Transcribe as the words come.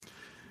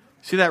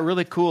See that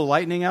really cool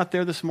lightning out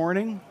there this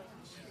morning?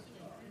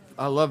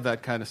 I love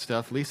that kind of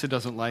stuff. Lisa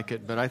doesn't like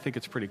it, but I think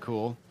it's pretty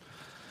cool.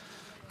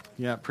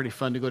 Yeah, pretty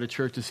fun to go to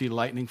church and see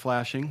lightning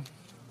flashing.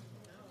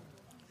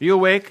 Are you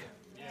awake?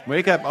 Yeah.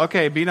 Wake up.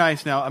 Okay, be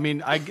nice now. I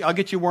mean, I'll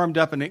get you warmed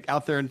up and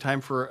out there in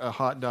time for a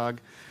hot dog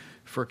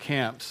for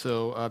camp.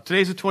 So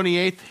today's the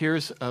 28th.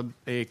 Here's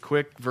a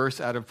quick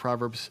verse out of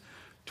Proverbs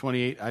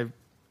 28. I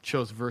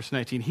chose verse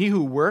 19. He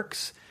who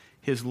works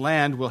his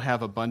land will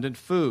have abundant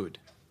food,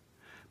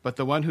 but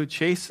the one who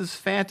chases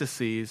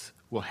fantasies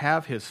will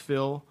have his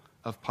fill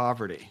of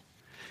poverty.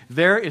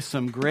 There is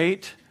some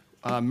great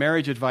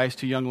marriage advice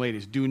to young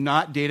ladies. Do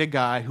not date a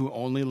guy who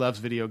only loves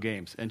video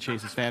games and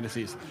chases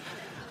fantasies.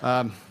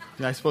 I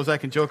suppose I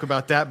can joke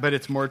about that, but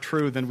it's more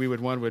true than we would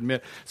want to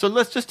admit. So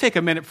let's just take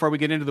a minute before we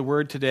get into the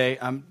word today.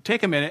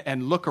 Take a minute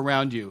and look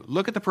around you.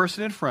 Look at the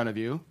person in front of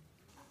you.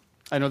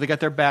 I know they got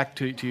their back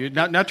to you.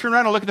 Now turn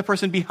around and look at the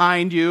person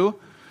behind you.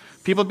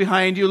 People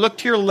behind you. Look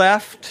to your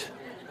left.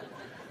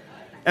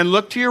 And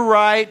look to your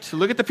right.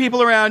 Look at the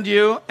people around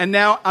you. And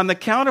now, on the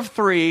count of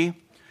 3,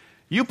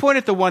 you point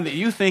at the one that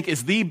you think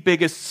is the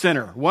biggest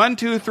sinner. 1,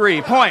 2,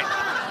 3. Point.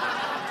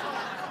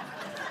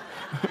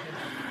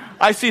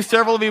 I see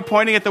several of you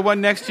pointing at the one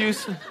next to you.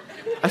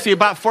 I see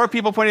about 4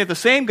 people pointing at the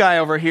same guy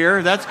over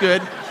here. That's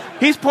good.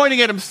 He's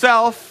pointing at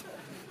himself.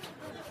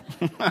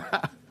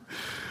 I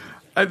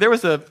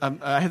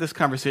had this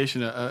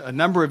conversation a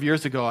number of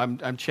years ago.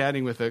 I'm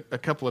chatting with a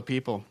couple of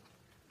people,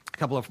 a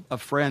couple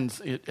of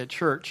friends at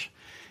church.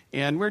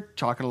 And we're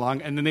talking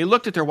along, and then they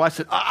looked at their watch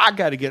and said, I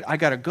got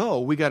to go.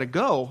 We got to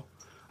go.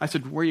 I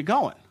said, where are you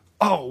going?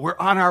 Oh, we're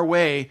on our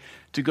way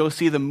to go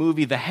see the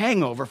movie The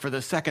Hangover for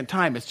the second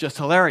time. It's just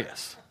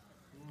hilarious.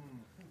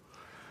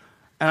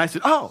 And I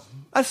said, oh,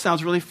 that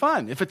sounds really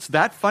fun. If it's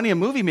that funny a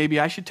movie, maybe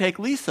I should take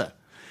Lisa.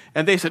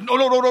 And they said,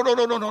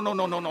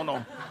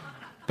 no.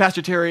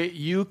 Pastor Terry,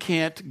 you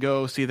can't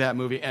go see that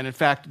movie. And in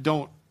fact,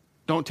 don't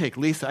take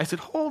Lisa. I said,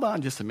 hold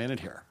on just a minute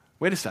here.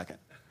 Wait a second.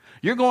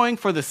 You're going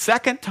for the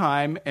second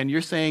time, and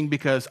you're saying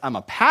because I'm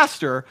a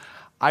pastor,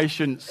 I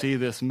shouldn't see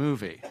this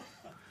movie.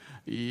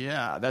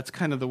 Yeah, that's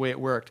kind of the way it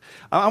worked.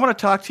 I want to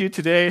talk to you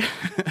today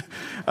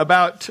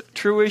about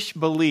truish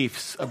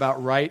beliefs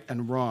about right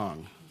and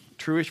wrong,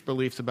 truish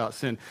beliefs about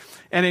sin.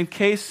 And in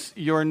case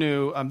you're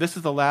new, this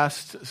is the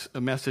last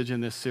message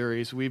in this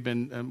series we've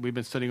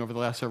been studying over the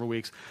last several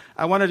weeks.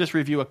 I want to just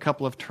review a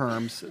couple of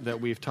terms that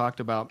we've talked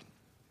about.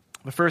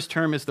 The first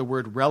term is the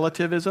word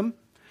relativism.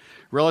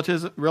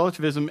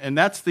 Relativism, and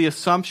that's the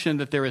assumption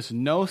that there is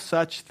no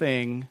such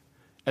thing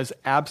as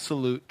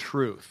absolute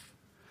truth.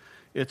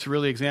 It's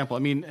really an example.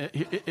 I mean,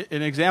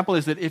 an example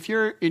is that if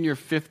you're in your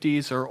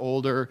 50s or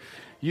older,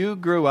 you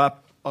grew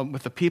up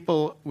with the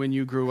people when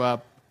you grew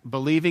up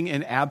believing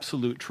in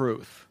absolute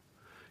truth.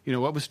 You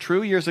know, what was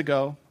true years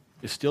ago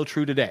is still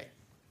true today.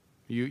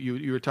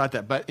 You were taught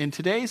that. But in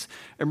today's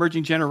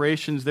emerging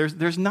generations,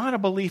 there's not a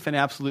belief in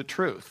absolute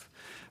truth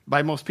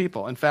by most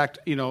people. In fact,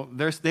 you know,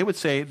 they would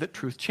say that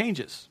truth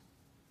changes.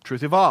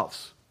 Truth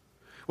evolves.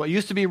 What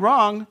used to be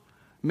wrong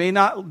may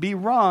not be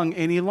wrong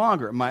any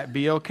longer. It might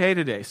be okay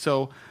today.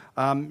 So,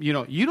 you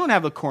don't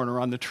have the corner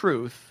on the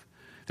truth.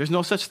 There's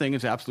no such thing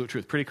as absolute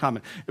truth. Pretty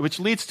common. Which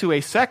leads to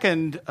a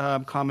second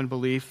common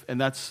belief, and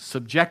that's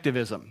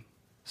subjectivism.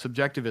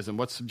 Subjectivism.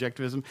 What's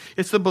subjectivism?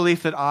 It's the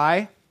belief that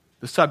I,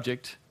 the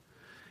subject,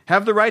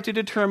 have the right to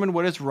determine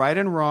what is right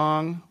and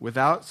wrong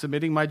without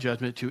submitting my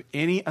judgment to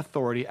any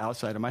authority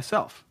outside of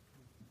myself.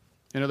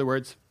 In other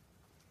words,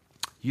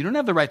 you don't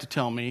have the right to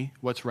tell me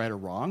what's right or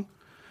wrong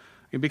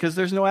because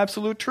there's no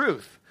absolute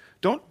truth.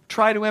 Don't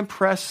try to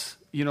impress,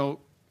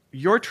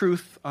 your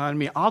truth on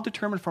me. I'll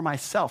determine for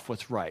myself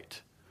what's right.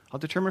 I'll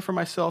determine for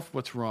myself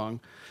what's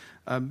wrong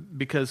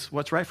because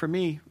what's right for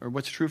me or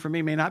what's true for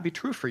me may not be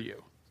true for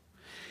you.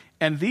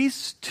 And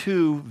these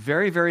two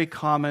very, very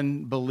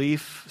common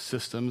belief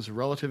systems,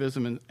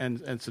 relativism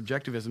and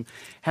subjectivism,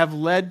 have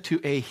led to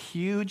a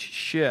huge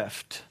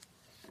shift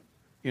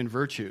in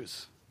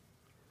virtues.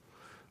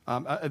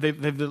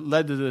 They've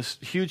led to this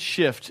huge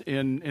shift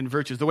in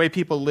virtues, the way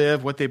people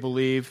live, what they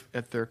believe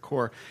at their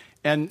core.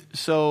 And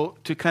so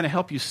to kind of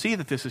help you see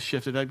that this has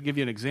shifted, I'll give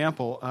you an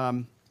example.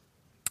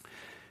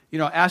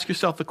 Ask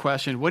yourself the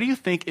question, what do you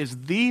think is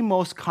the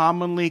most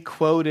commonly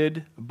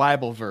quoted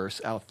Bible verse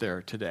out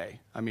there today?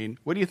 I mean,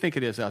 what do you think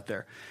it is out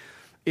there?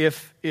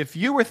 If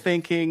you were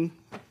thinking,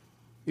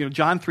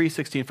 John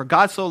 3:16, for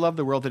God so loved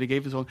the world that he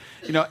gave his own,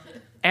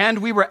 and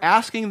we were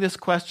asking this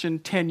question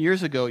 10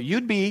 years ago,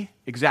 you'd be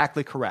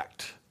exactly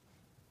correct.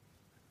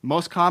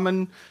 Most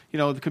common,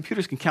 the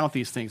computers can count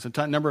these things.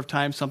 The number of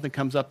times something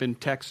comes up in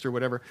text or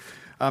whatever.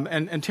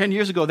 And 10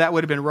 years ago, that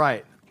would have been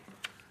right.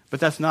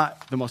 But that's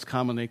not the most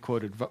commonly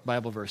quoted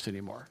Bible verse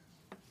anymore.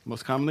 The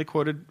most commonly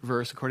quoted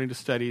verse, according to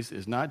studies,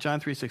 is not John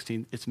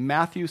 3:16. It's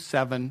Matthew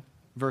 7,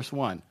 verse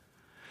 1.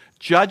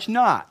 Judge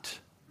not,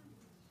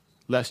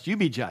 lest you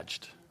be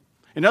judged.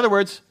 In other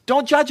words,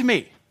 don't judge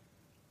me.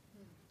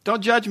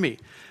 Don't judge me.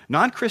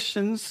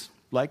 Non-Christians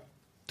like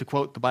to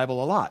quote the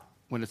Bible a lot.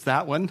 When it's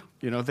that one,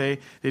 they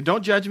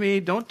don't judge me,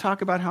 don't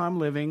talk about how I'm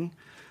living.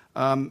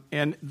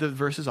 And the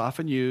verse is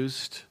often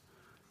used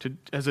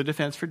as a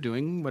defense for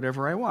doing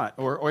whatever I want.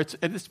 Or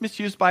it's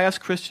misused by us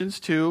Christians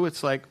too.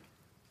 It's like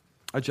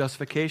a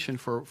justification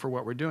for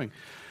what we're doing.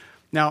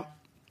 Now,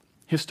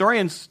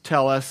 historians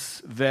tell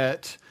us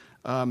that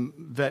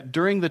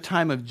during the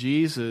time of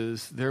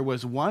Jesus, there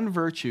was one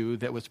virtue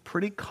that was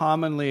pretty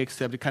commonly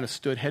accepted, kind of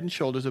stood head and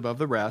shoulders above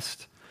the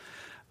rest,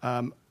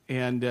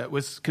 and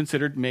was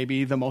considered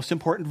maybe the most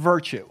important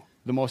virtue,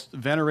 the most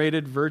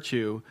venerated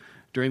virtue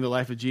during the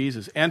life of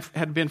Jesus, and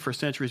had been for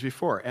centuries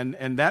before.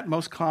 And that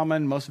most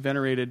common, most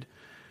venerated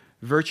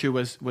virtue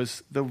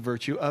was the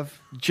virtue of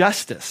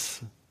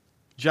justice.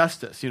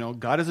 Justice.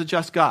 God is a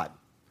just God.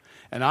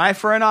 An eye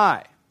for an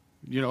eye.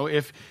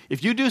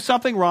 If you do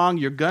something wrong,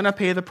 you're going to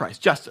pay the price.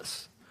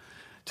 Justice.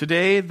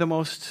 Today, the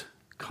most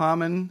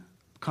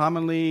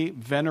commonly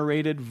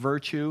venerated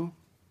virtue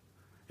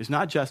is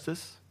not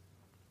justice.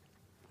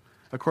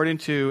 According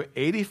to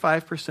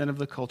 85% of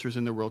the cultures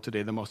in the world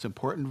today, the most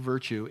important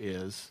virtue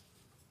is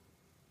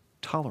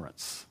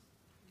tolerance.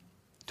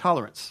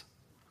 Tolerance.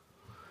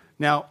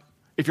 Now,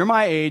 if you're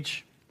my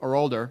age or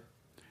older,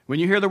 when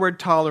you hear the word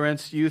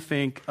tolerance, you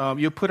think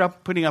you're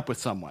putting up with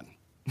someone.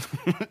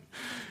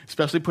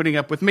 Especially putting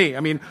up with me.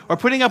 Or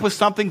putting up with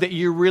something that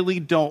you really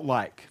don't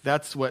like.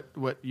 That's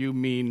what you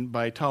mean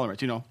by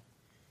tolerance.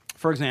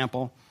 For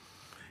example,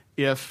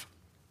 if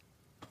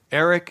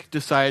Eric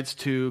decides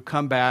to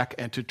come back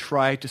and to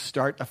try to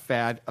start a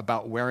fad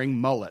about wearing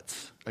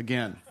mullets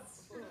again,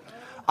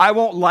 I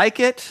won't like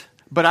it,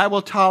 but I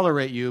will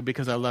tolerate you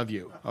because I love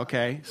you,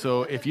 okay?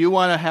 So if you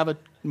want to have a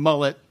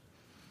mullet,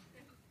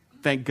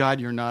 thank God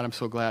you're not. I'm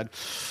so glad.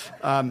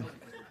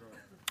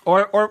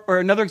 Or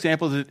another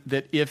example is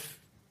that if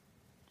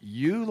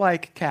you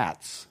like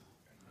cats,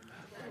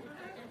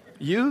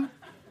 you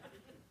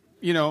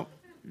don't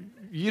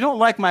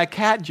like my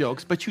cat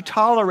jokes, but you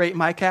tolerate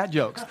my cat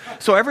jokes.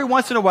 So every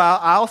once in a while,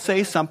 I'll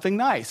say something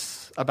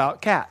nice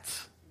about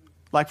cats.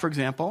 Like, for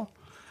example,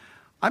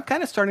 I'm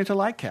kind of starting to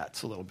like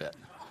cats a little bit.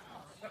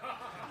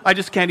 I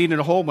just can't eat in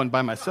a whole one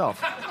by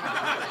myself.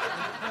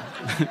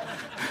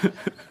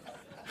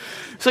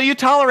 So you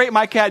tolerate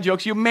my cat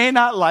jokes. You may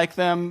not like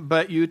them,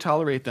 but you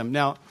tolerate them.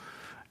 Now,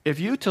 if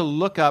you to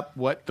look up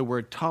what the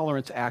word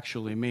tolerance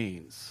actually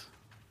means,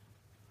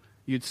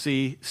 you'd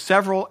see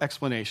several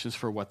explanations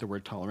for what the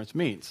word tolerance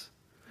means.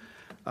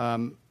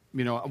 When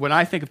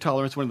I think of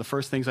tolerance, one of the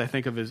first things I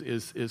think of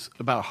is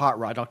about a hot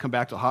rod. I'll come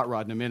back to a hot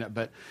rod in a minute,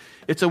 but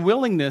it's a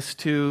willingness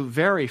to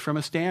vary from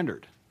a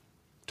standard.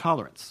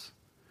 Tolerance.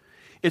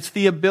 It's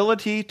the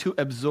ability to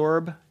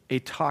absorb a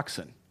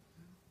toxin.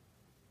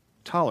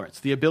 Tolerance.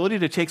 The ability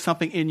to take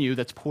something in you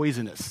that's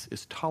poisonous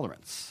is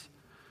tolerance.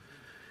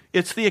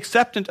 It's the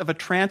acceptance of a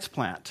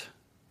transplant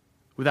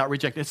without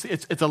rejecting.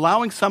 It's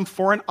allowing some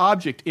foreign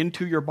object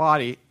into your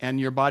body and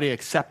your body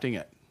accepting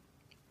it.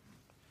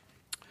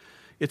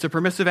 It's a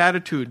permissive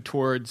attitude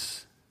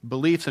towards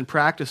beliefs and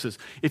practices.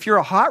 If you're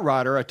a hot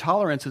rodder, a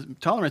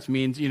tolerance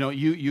means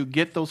you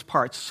get those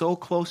parts so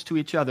close to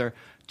each other,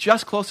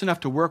 just close enough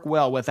to work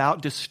well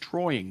without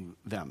destroying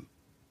them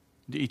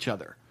to each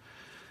other.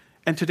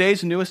 And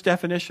today's newest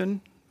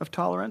definition of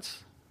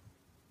tolerance,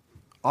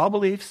 all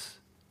beliefs,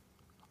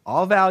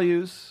 all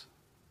values,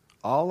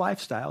 all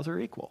lifestyles are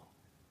equal.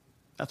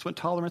 That's what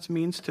tolerance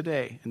means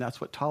today, and that's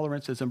what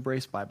tolerance is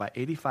embraced by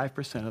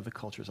 85% of the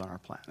cultures on our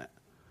planet.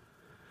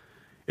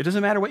 It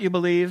doesn't matter what you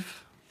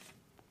believe,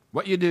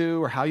 what you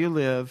do, or how you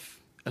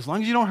live. As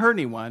long as you don't hurt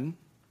anyone,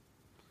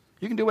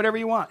 you can do whatever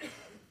you want.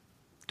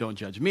 Don't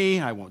judge me,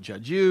 I won't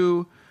judge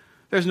you.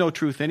 There's no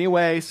truth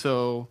anyway,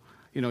 so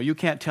you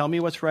can't tell me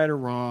what's right or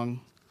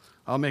wrong.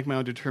 I'll make my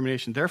own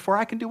determination. Therefore,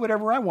 I can do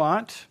whatever I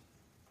want.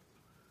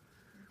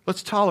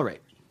 Let's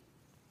tolerate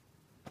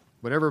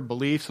whatever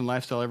beliefs and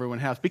lifestyle everyone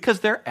has, because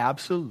they're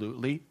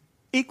absolutely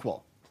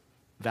equal.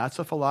 That's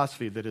a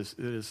philosophy that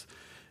is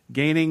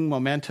gaining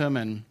momentum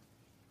and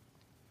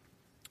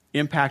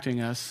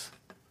impacting us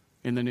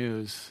in the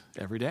news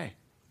every day.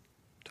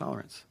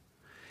 Tolerance.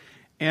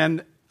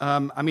 And,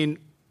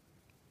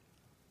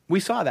 we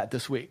saw that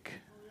this week.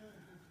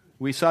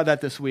 We saw that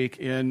this week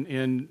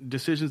in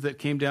decisions that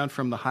came down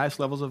from the highest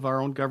levels of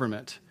our own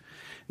government.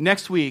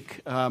 Next week,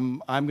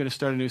 I'm going to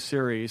start a new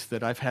series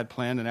that I've had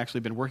planned and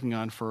actually been working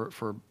on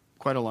for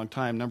quite a long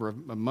time, number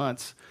of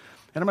months.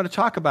 And I'm going to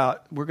talk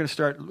about, we're going to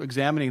start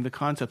examining the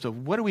concepts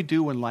of what do we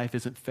do when life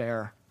isn't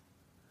fair?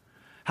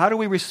 How do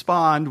we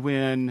respond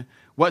when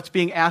what's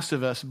being asked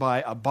of us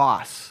by a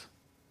boss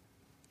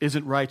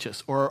isn't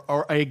righteous, or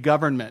a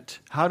government?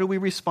 How do we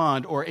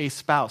respond, or a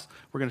spouse?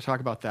 We're going to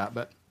talk about that,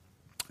 but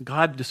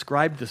God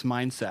described this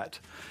mindset,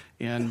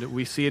 and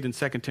we see it in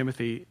 2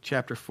 Timothy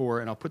chapter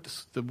 4, and I'll put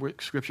the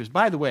scriptures.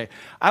 By the way,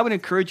 I would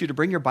encourage you to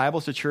bring your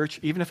Bibles to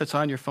church, even if it's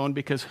on your phone,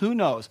 because who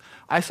knows?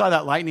 I saw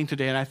that lightning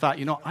today, and I thought,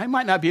 I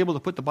might not be able to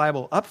put the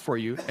Bible up for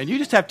you, and you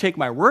just have to take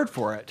my word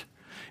for it.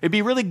 It'd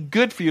be really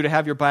good for you to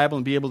have your Bible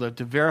and be able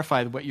to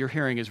verify that what you're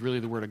hearing is really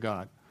the Word of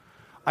God.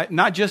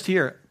 Not just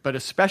here, but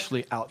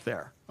especially out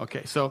there.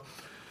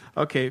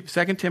 Okay,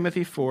 2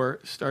 Timothy 4,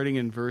 starting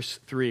in verse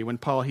 3, when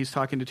Paul, he's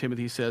talking to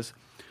Timothy, he says,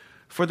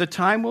 For the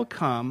time will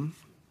come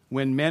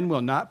when men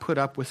will not put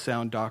up with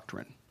sound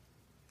doctrine.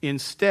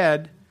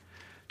 Instead,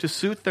 to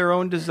suit their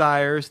own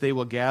desires, they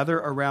will gather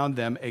around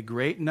them a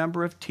great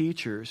number of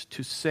teachers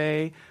to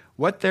say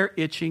what their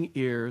itching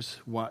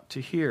ears want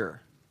to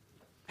hear.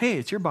 Hey,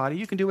 it's your body.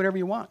 You can do whatever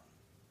you want.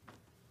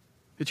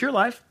 It's your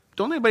life.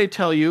 Don't let anybody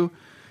tell you,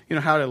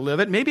 how to live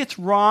it. Maybe it's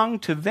wrong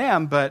to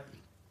them, but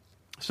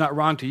it's not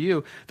wrong to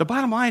you. The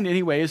bottom line,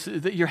 anyway, is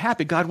that you're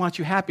happy. God wants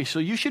you happy, so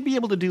you should be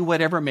able to do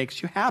whatever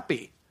makes you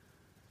happy.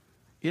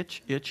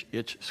 Itch, itch,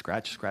 itch,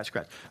 scratch, scratch,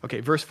 scratch.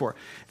 Okay, verse 4.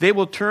 They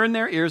will turn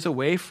their ears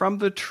away from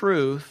the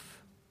truth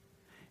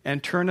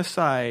and turn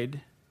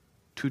aside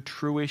to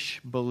truish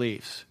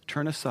beliefs.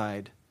 Turn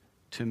aside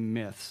to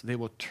myths. They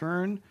will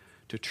turn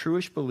to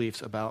truish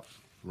beliefs about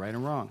right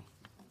and wrong.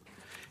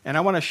 And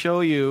I want to show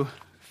you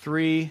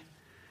 3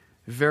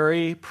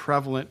 very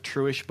prevalent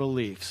truish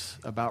beliefs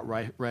about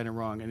right and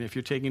wrong. And if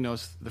you're taking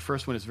notes, the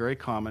first one is very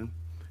common.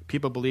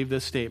 People believe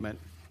this statement.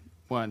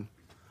 1,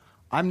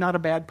 I'm not a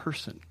bad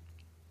person.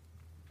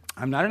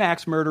 I'm not an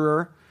axe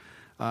murderer.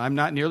 I'm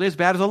not nearly as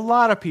bad as a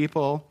lot of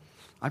people.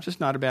 I'm just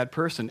not a bad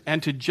person.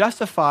 And to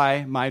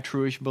justify my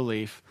truish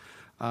belief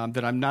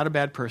that I'm not a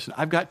bad person,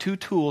 I've got 2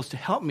 tools to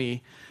help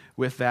me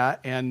with that.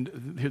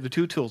 And here are the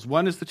 2 tools.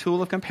 One is the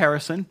tool of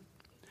comparison.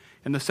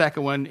 And the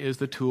second one is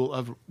the tool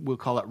of, we'll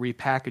call it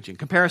repackaging.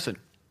 Comparison.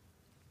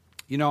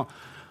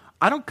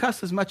 I don't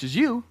cuss as much as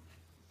you.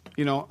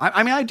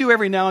 I do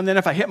every now and then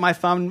if I hit my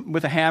thumb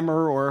with a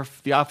hammer or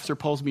if the officer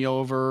pulls me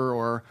over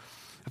or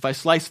if I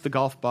slice the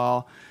golf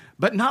ball,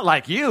 but not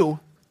like you,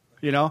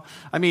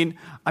 I mean,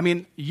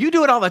 you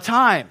do it all the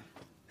time.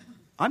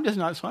 I'm just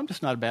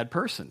not a bad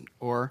person.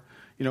 Or,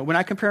 when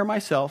I compare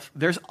myself,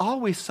 there's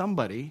always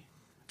somebody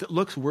that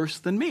looks worse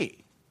than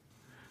me.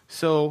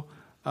 So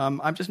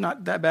I'm just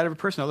not that bad of a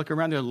person. I look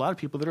around, there are a lot of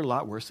people that are a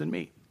lot worse than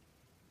me.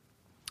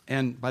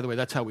 And by the way,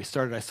 that's how we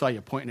started. I saw you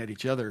pointing at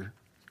each other,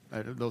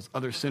 those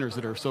other sinners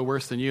that are so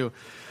worse than you.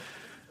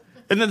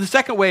 And then the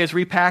second way is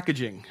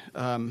repackaging.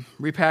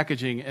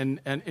 Repackaging. And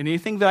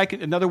anything that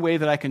another way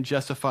that I can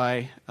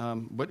justify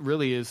what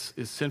really is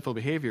sinful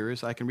behavior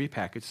is I can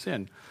repackage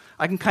sin.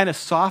 I can kind of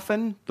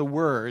soften the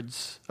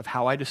words of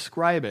how I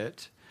describe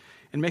it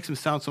and makes them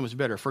sound so much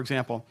better. For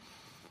example,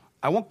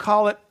 I won't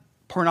call it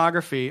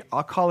pornography,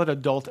 I'll call it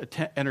adult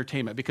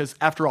entertainment, because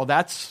after all,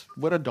 that's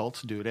what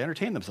adults do to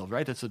entertain themselves,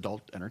 right? It's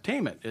adult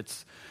entertainment.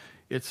 It's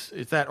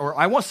that. Or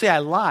I won't say I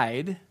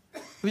lied.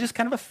 It was just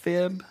kind of a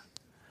fib.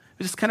 It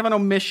was just kind of an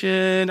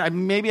omission.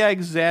 Maybe I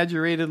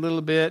exaggerated a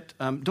little bit.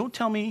 Don't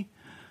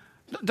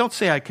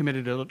say I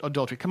committed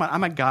adultery. Come on,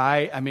 I'm a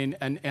guy.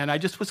 And I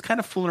just was kind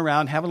of fooling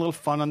around, having a little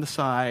fun on the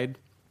side.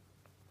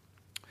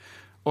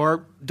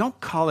 Or don't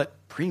call it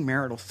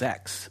premarital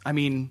sex.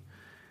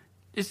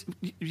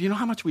 You know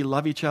how much we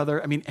love each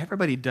other?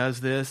 Everybody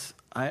does this.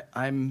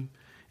 I'm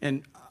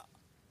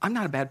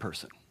not a bad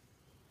person.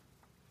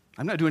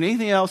 I'm not doing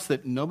anything else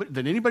that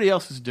anybody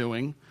else is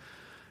doing.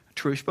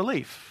 Truish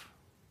belief.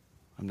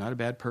 I'm not a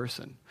bad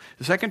person.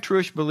 The second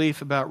truish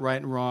belief about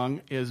right and wrong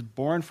is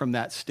born from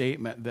that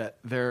statement that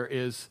there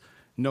is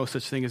no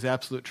such thing as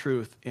absolute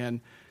truth.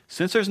 And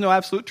since there's no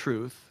absolute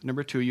truth,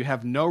 number 2, you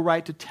have no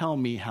right to tell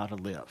me how to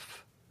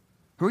live.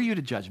 Who are you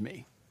to judge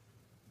me?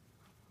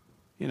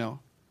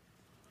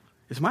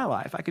 It's my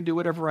life. I can do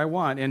whatever I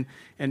want.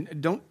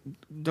 And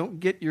don't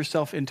get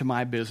yourself into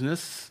my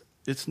business.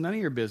 It's none of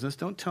your business.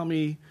 Don't tell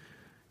me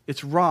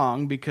it's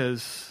wrong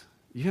because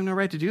you have no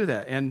right to do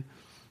that. And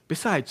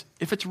besides,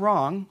 if it's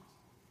wrong,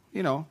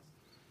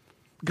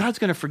 God's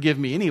going to forgive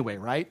me anyway,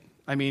 right?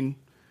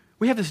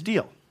 We have this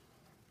deal.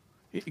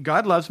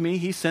 God loves me.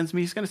 He sends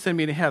me. He's going to send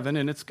me to heaven,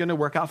 and it's going to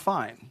work out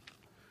fine.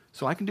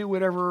 So I can do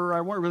whatever I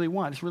really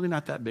want. It's really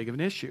not that big of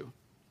an issue.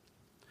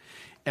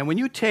 And when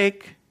you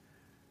take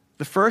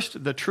the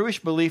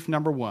truish belief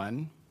number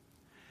 1,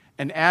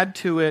 and add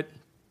to it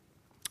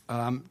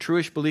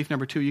truish belief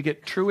number 2, you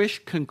get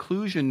truish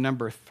conclusion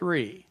number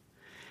 3.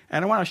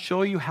 And I want to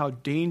show you how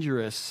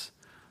dangerous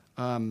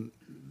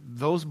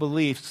those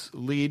beliefs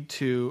lead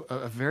to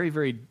a very,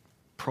 very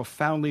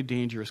profoundly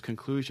dangerous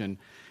conclusion.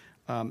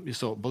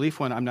 So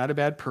belief 1, I'm not a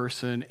bad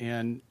person,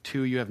 and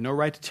 2, you have no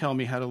right to tell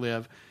me how to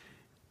live.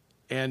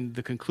 And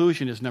the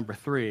conclusion is number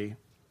 3,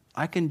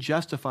 I can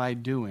justify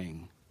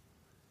doing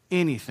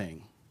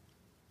anything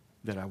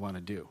that I want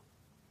to do,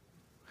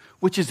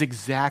 which is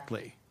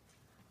exactly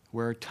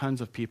where tons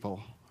of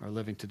people are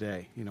living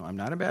today. I'm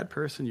not a bad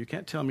person. You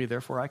can't tell me,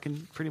 therefore I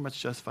can pretty much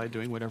justify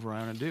doing whatever I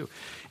want to do.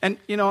 And,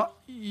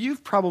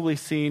 you've probably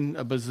seen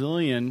a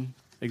bazillion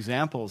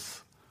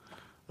examples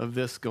of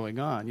this going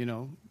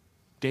on,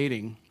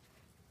 dating.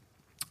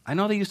 I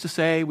know they used to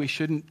say we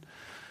shouldn't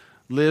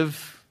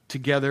live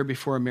together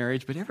before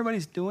marriage, but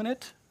everybody's doing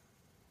it.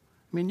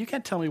 You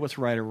can't tell me what's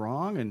right or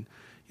wrong. And,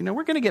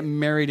 we're going to get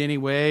married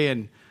anyway,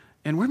 and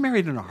we're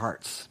married in our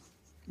hearts.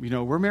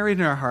 We're married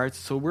in our hearts,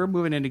 so we're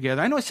moving in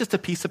together. I know it's just a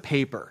piece of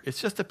paper. It's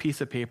just a piece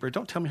of paper.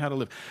 Don't tell me how to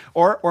live.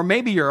 Or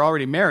maybe you're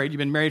already married. You've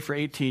been married for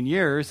 18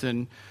 years,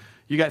 and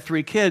you got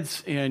 3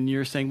 kids, and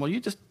you're saying, well,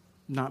 you're just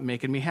not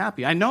making me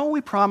happy. I know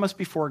we promised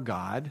before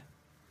God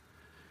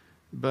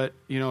But,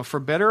 for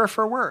better or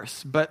for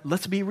worse. But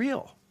let's be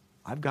real.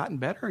 I've gotten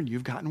better and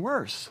you've gotten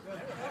worse.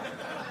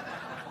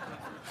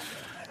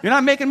 You're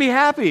not making me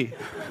happy.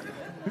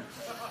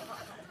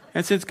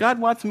 And since God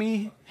wants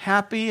me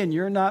happy and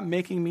you're not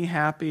making me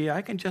happy,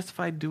 I can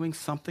justify doing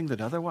something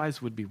that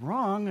otherwise would be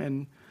wrong.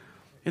 And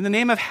in the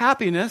name of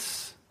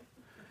happiness,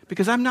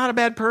 because I'm not a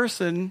bad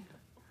person,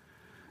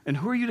 and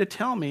who are you to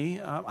tell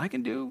me I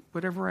can do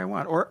whatever I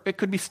want? Or it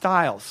could be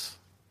styles.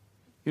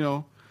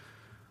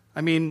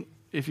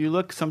 If you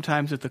look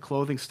sometimes at the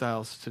clothing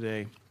styles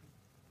today,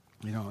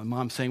 and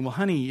mom's saying, well,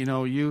 honey,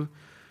 you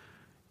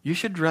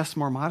should dress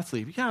more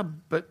modestly. Yeah,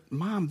 but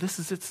mom, this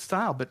is its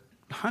style. But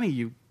honey,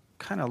 you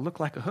kind of look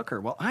like a hooker.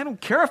 Well, I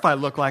don't care if I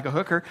look like a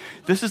hooker.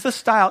 This is the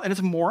style, and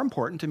it's more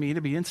important to me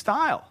to be in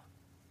style.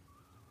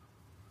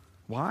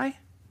 Why?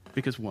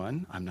 Because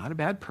one, I'm not a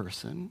bad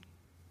person.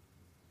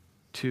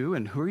 Two,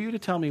 and who are you to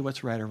tell me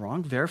what's right or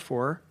wrong?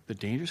 Therefore, the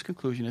dangerous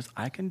conclusion is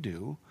I can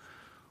do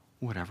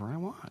whatever I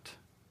want.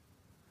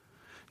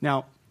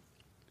 Now,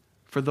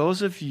 for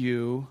those of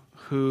you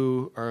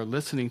who are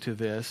listening to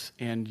this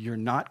and you're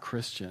not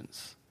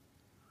Christians,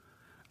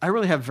 I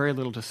really have very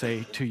little to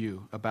say to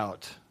you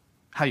about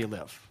how you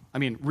live.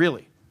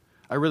 Really.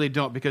 I really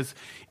don't, because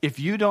if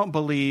you don't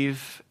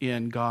believe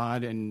in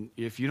God and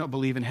if you don't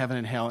believe in heaven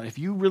and hell, and if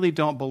you really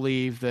don't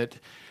believe that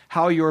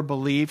how your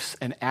beliefs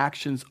and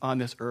actions on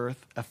this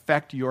earth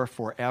affect your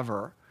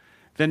forever,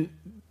 then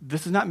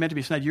this is not meant to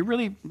be said. You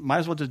really might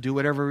as well just do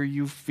whatever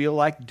you feel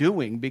like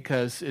doing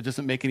because it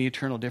doesn't make any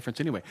eternal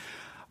difference anyway.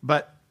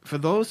 But for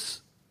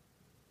those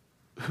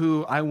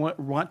who I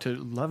want to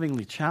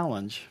lovingly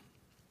challenge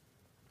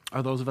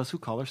are those of us who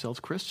call ourselves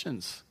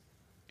Christians.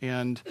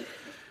 And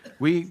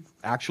we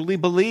actually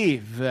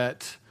believe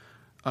that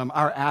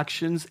our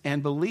actions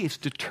and beliefs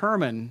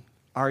determine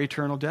our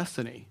eternal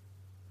destiny.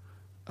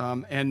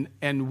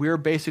 And we're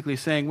basically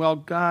saying, well,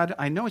 God,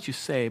 I know what you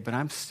say, but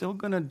I'm still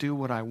going to do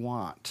what I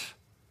want,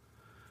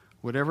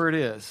 whatever it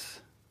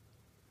is.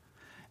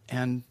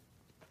 And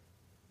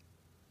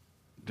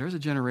there's a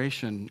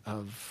generation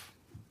of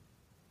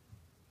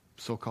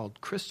so-called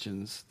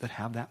Christians that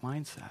have that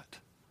mindset.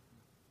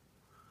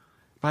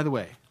 By the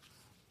way,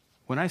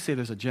 when I say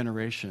there's a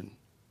generation,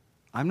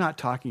 I'm not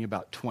talking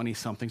about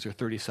 20-somethings or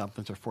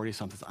 30-somethings or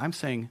 40-somethings. I'm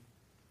saying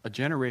a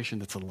generation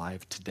that's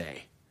alive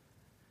today.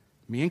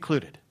 Me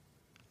included,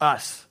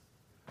 us.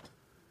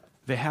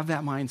 They have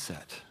that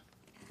mindset.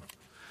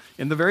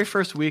 In the very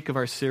first week of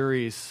our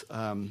series,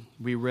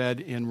 we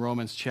read in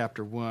Romans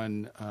chapter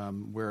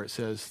 1 where it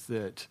says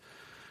that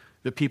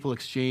the people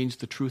exchanged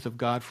the truth of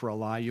God for a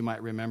lie. You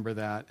might remember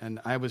that. And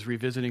I was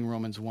revisiting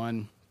Romans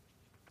 1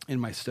 in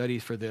my study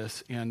for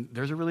this, and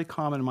there's a really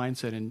common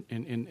mindset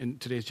in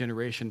today's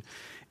generation,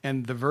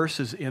 and the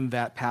verses in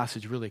that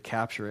passage really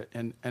capture it.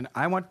 And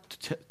I want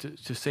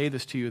to say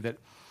this to you, that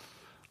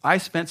I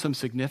spent some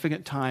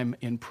significant time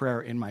in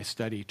prayer in my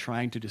study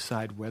trying to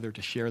decide whether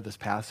to share this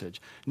passage.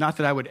 Not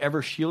that I would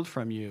ever shield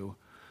from you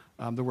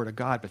the Word of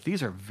God, but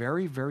these are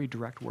very, very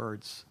direct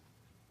words.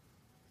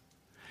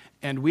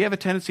 And we have a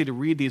tendency to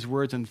read these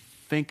words and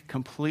think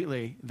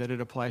completely that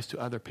it applies to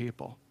other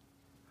people.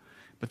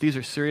 But these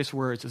are serious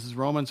words. This is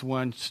Romans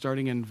 1,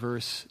 starting in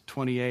verse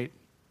 28.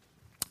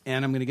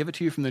 And I'm going to give it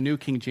to you from the New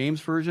King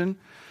James Version,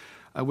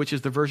 which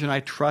is the version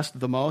I trust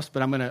the most.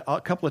 But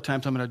a couple of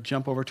times I'm going to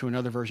jump over to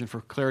another version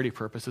for clarity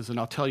purposes, and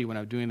I'll tell you when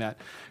I'm doing that.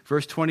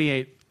 Verse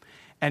 28,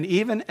 and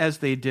even as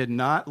they did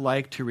not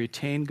like to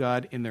retain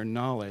God in their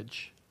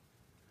knowledge,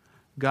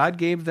 God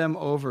gave them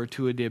over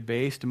to a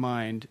debased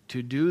mind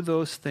to do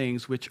those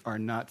things which are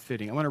not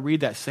fitting. I want to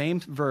read that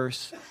same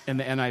verse in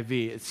the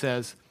NIV. It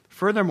says,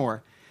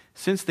 furthermore,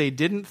 since they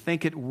didn't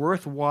think it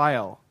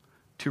worthwhile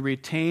to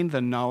retain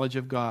the knowledge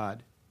of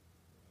God,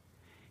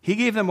 he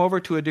gave them over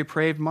to a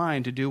depraved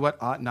mind to do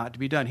what ought not to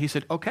be done. He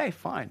said, okay,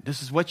 fine.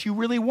 This is what you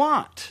really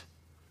want.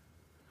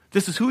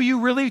 This is who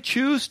you really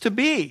choose to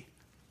be.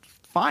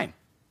 Fine.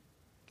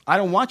 I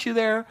don't want you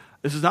there.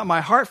 This is not my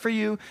heart for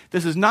you.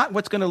 This is not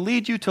what's going to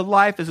lead you to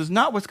life. This is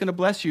not what's going to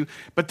bless you.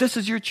 But this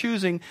is your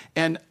choosing,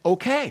 and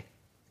okay.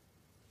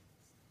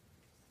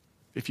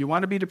 If you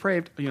want to be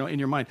depraved, in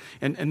your mind.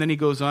 And then he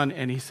goes on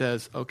and he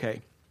says,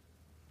 okay,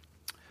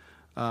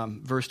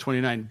 verse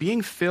 29,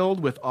 being filled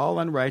with all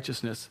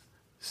unrighteousness,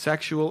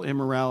 sexual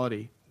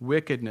immorality,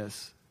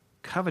 wickedness,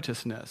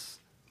 covetousness,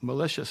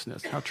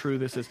 maliciousness, how true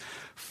this is,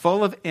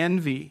 full of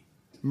envy,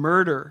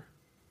 murder,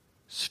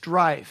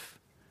 strife,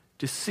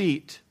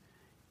 deceit,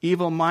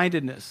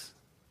 evil-mindedness.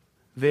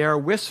 They are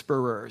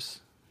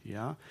whisperers,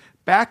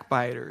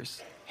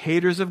 backbiters,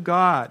 haters of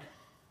God,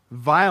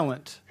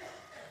 violent,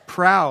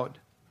 proud,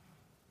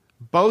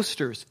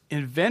 boasters,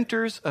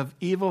 inventors of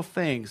evil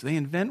things. They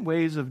invent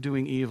ways of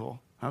doing evil.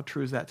 How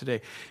true is that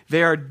today?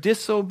 They are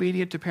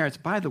disobedient to parents.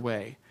 By the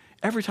way,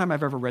 every time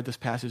I've ever read this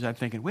passage, I'm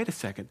thinking, wait a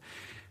second.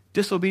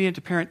 Disobedient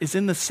to parent is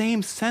in the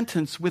same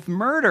sentence with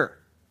murder.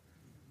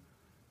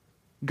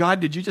 God,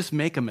 did you just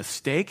make a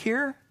mistake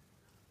here?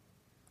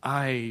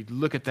 I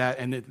look at that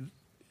and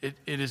it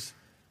is,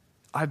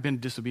 I've been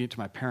disobedient to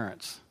my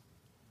parents.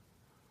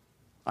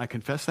 I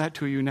confess that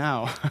to you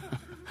now.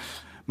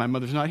 My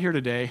mother's not here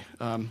today.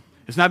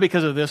 It's not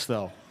because of this,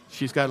 though.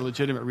 She's got a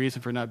legitimate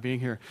reason for not being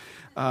here.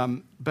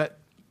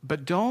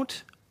 But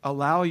don't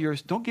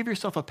give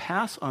yourself a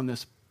pass on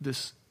this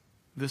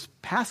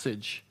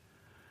passage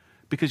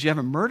because you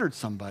haven't murdered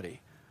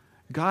somebody.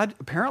 God,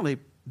 apparently,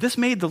 this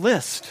made the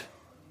list.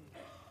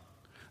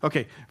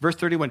 Okay, verse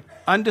 31,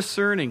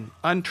 undiscerning,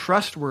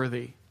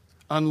 untrustworthy,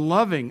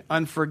 unloving,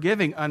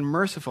 unforgiving,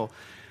 unmerciful.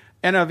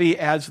 NIV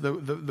adds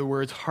the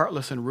words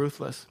heartless and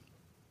ruthless.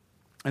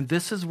 And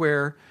this is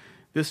where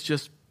this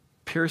just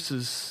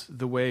pierces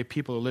the way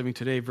people are living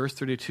today. Verse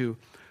 32,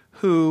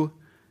 who,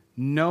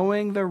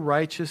 knowing the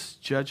righteous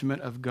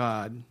judgment of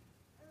God,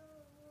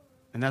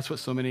 and that's what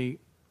so many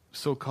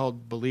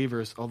so-called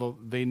believers, although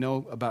they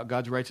know about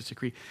God's righteous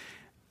decree,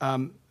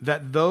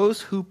 that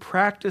those who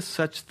practice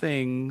such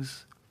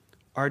things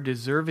are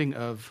deserving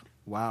of,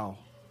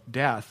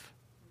 death,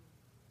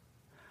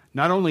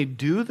 not only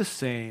do the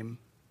same,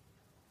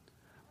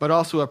 but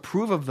also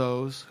approve of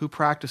those who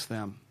practice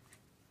them.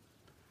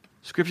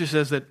 Scripture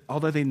says that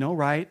although they know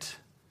right,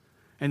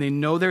 and they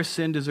know their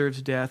sin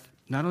deserves death,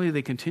 not only do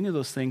they continue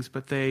those things,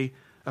 but they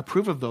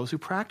approve of those who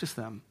practice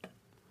them.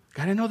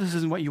 God, I know this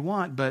isn't what you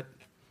want, but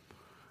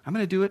I'm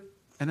going to do it,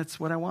 and it's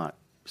what I want.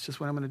 It's just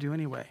what I'm going to do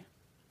anyway.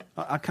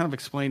 I'll kind of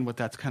explain what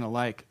that's kind of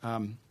like.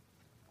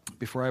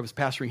 Before I was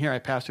pastoring here, I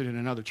pastored in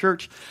another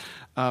church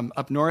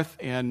up north,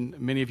 and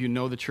many of you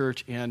know the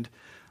church. And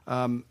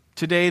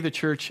today, the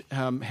church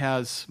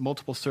has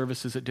multiple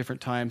services at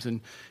different times,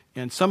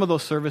 and some of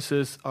those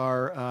services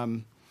are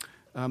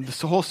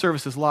the whole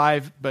service is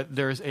live, but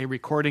there's a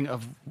recording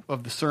of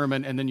the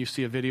sermon, and then you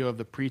see a video of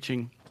the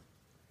preaching.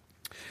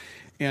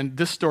 And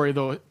this story,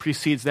 though,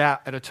 precedes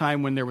that at a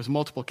time when there was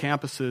multiple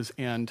campuses.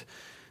 And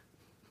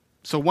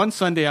so one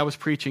Sunday I was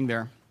preaching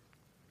there.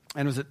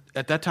 And it was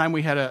at that time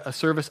we had a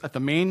service at the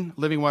main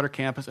Living Water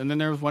campus, and then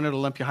there was one at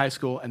Olympia High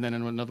School, and then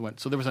another one.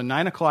 So there was a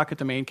 9 o'clock at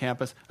the main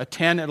campus, a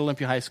 10 at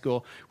Olympia High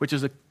School, which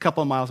is a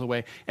couple of miles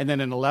away, and then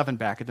an 11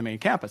 back at the main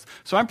campus.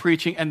 So I'm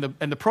preaching, and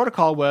the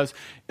protocol was,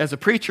 as a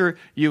preacher,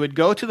 you would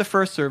go to the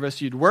first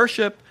service, you'd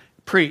worship,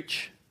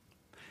 preach,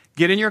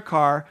 get in your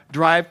car,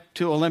 drive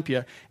to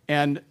Olympia,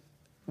 and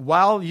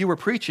while you were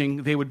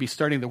preaching, they would be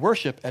starting the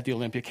worship at the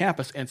Olympia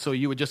campus, and so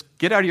you would just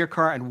get out of your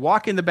car and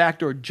walk in the back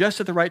door just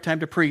at the right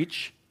time to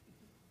preach,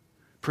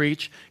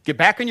 get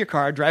back in your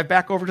car, drive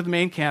back over to the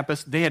main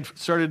campus. They had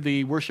started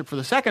the worship for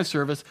the second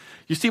service.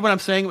 You see what I'm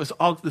saying? It was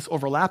all this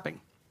overlapping.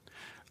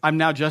 I'm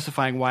now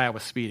justifying why I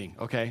was speeding,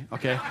 okay?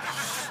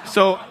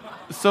 So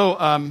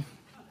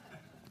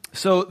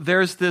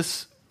there's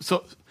this,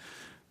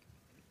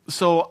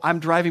 so I'm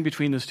driving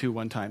between those two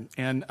one time,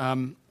 and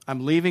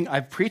I'm leaving.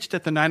 I've preached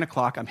at the 9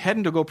 o'clock. I'm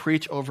heading to go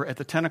preach over at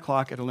the 10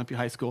 o'clock at Olympia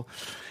High School.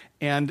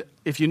 And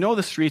if you know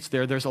the streets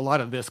there's a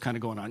lot of this kind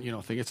of going on,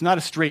 thing. It's not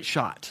a straight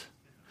shot.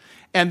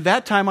 And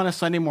that time on a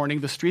Sunday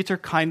morning, the streets are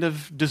kind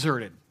of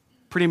deserted,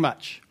 pretty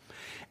much.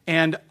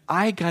 And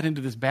I got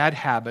into this bad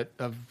habit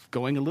of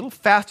going a little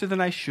faster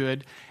than I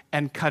should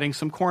and cutting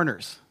some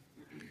corners.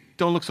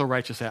 Don't look so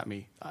righteous at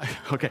me.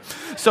 Okay.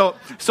 So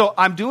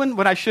I'm doing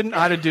what I shouldn't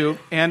ought to do,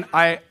 and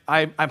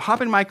I'm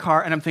hopping in my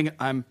car, and I'm thinking,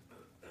 I'm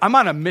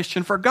on a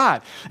mission for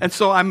God. And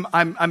so I'm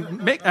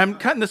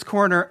cutting this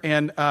corner,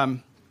 and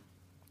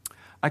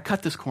I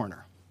cut this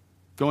corner,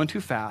 going too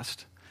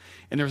fast.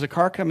 And there was a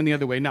car coming the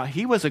other way. Now,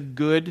 he was a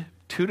good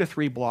 2 to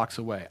 3 blocks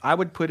away. I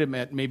would put him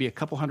at maybe a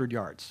couple hundred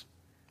yards,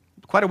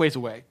 quite a ways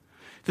away.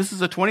 This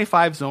is a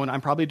 25 zone. I'm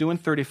probably doing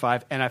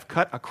 35, and I've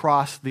cut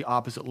across the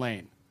opposite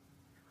lane.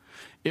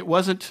 It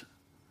wasn't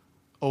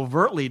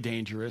overtly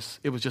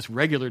dangerous. It was just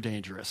regular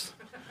dangerous,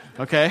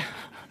 okay?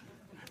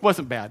 It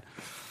wasn't bad.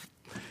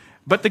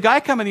 But the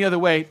guy coming the other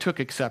way took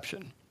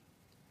exception.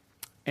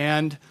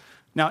 And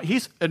now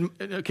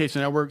so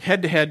now we're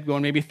head-to-head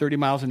going maybe 30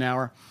 miles an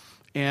hour.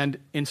 And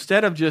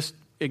instead of just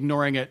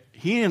ignoring it,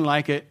 he didn't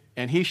like it,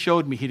 and he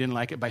showed me he didn't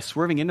like it by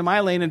swerving into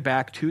my lane and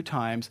back 2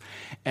 times.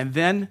 And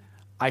then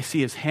I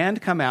see his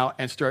hand come out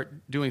and start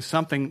doing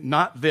something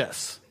not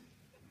this.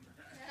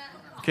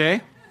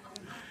 Okay?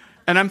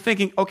 And I'm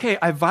thinking, okay,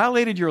 I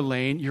violated your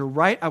lane. You're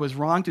right, I was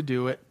wrong to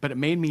do it, but it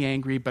made me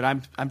angry. But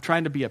I'm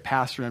trying to be a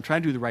pastor, and I'm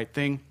trying to do the right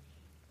thing.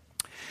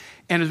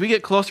 And as we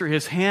get closer,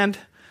 his hand,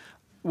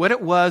 what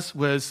it was,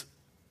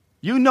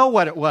 you know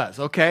what it was,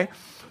 okay?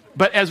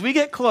 But as we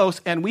get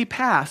close and we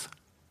pass,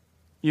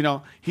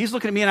 he's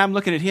looking at me and I'm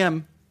looking at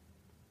him.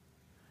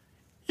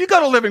 You go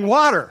to Living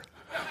Water.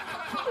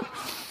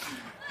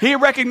 He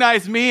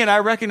recognized me and I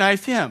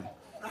recognized him.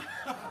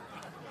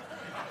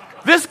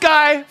 This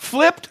guy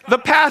flipped the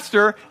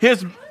pastor,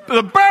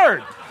 the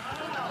bird.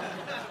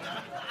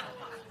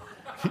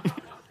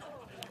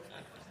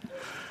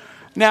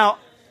 Now,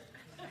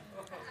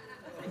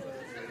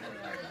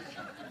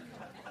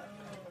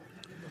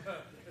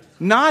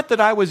 not that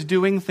I was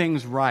doing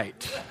things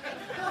right.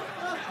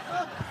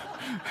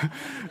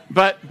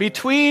 But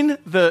between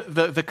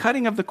the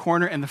cutting of the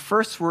corner and the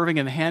first swerving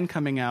and the hand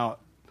coming out,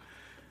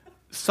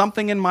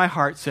 something in my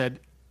heart said,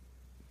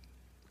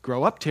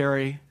 grow up,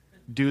 Terry,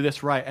 do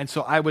this right. And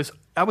so I was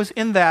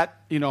in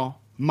that,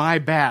 my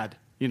bad.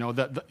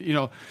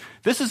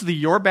 This is the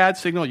your bad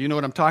signal. You know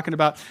what I'm talking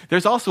about.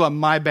 There's also a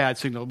my bad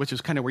signal, which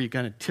is kind of where you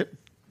kind of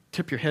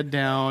tip your head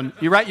down.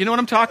 You right? You know what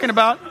I'm talking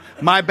about?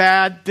 My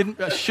bad.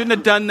 Shouldn't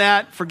have done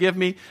that. Forgive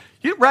me.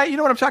 Right? You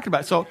know what I'm talking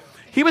about. So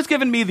he was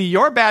giving me the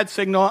your bad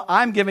signal.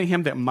 I'm giving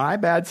him the my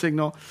bad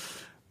signal.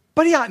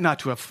 But he ought not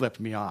to have flipped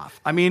me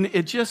off. I mean,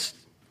 it just...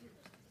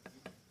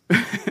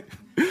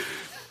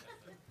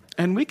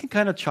 And we can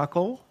kind of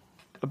chuckle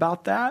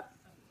about that.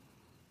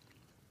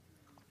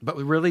 But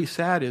what's really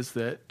sad is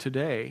that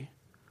today,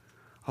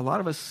 a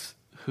lot of us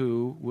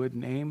who would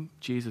name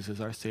Jesus as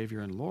our Savior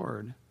and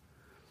Lord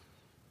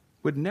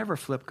would never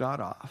flip God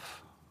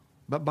off.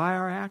 But by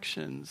our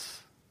actions,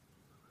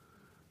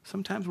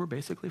 sometimes we're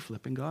basically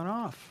flipping God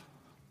off.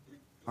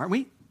 Aren't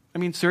we? I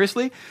mean,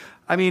 seriously?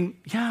 I mean,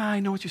 yeah,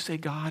 I know what you say,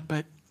 God,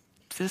 but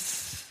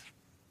this,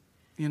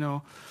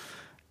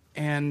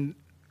 and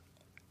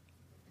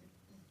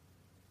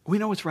we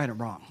know what's right and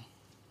wrong.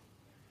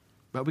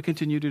 But we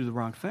continue to do the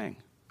wrong thing.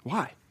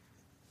 Why?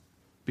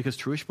 Because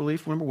truish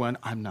belief, number one,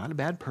 I'm not a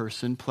bad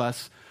person,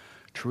 plus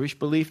truish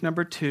belief,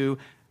 number two,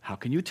 how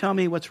can you tell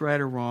me what's right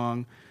or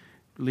wrong,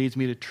 leads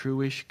me to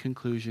truish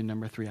conclusion,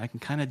 number three, I can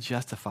kind of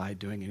justify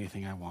doing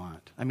anything I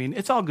want. I mean,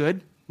 it's all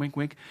good. Wink,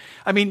 wink.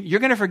 I mean, you're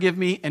going to forgive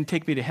me and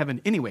take me to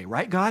heaven anyway,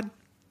 right, God?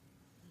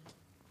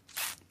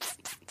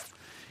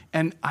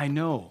 And I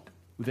know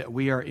that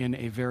we are in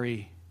a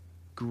very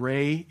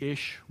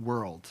grayish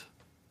world.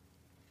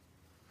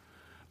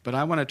 But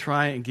I want to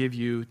try and give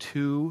you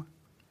two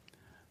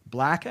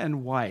black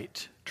and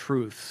white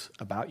truths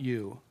about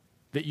you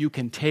that you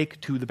can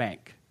take to the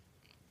bank.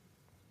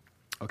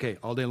 Okay,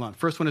 all day long.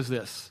 First one is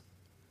this.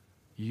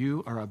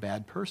 You are a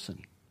bad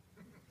person.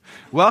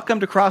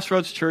 Welcome to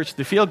Crossroads Church,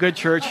 the feel-good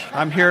church.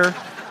 I'm here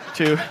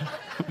to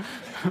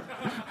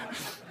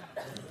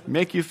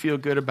make you feel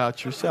good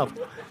about yourself.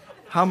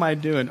 How am I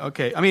doing?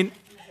 Okay, I mean,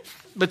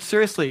 but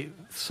seriously,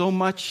 so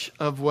much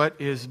of what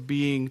is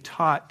being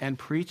taught and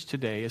preached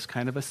today is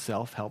kind of a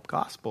self-help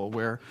gospel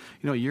where,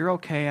 you're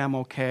okay, I'm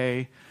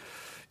okay,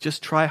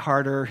 just try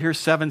harder. Here's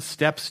 7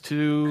 steps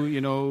to,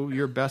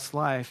 your best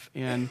life.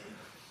 And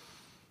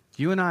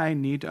you and I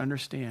need to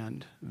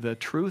understand the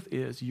truth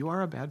is you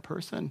are a bad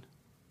person.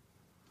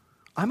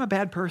 I'm a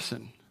bad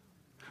person.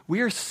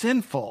 We are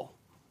sinful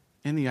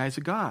in the eyes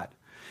of God.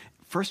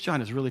 1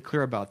 John is really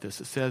clear about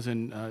this. It says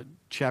in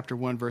chapter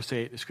 1, verse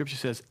 8, the scripture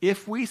says,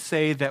 if we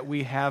say that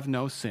we have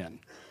no sin,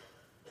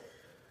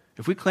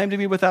 if we claim to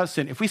be without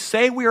sin, if we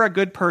say we are a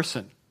good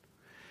person,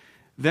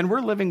 then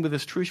we're living with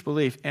this truish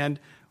belief. And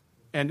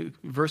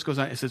verse goes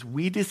on, it says,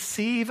 we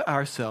deceive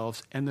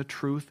ourselves and the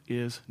truth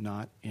is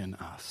not in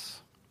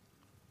us.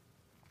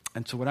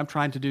 And so what I'm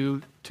trying to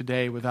do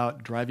today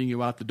without driving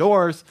you out the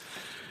doors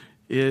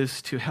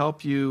is to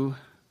help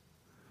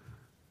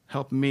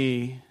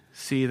me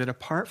see that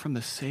apart from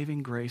the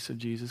saving grace of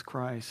Jesus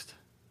Christ,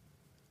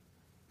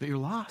 that you're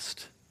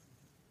lost.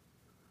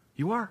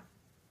 You are.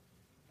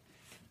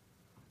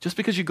 Just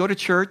because you go to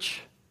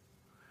church,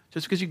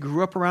 just because you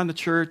grew up around the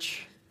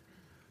church,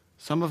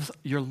 some of us,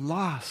 you're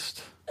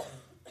lost.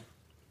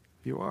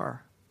 You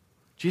are.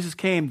 Jesus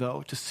came,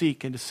 though, to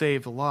seek and to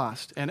save the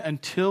lost. And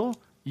until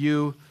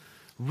you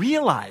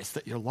realize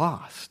that you're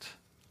lost,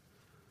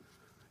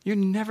 you're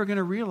never going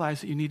to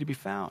realize that you need to be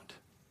found.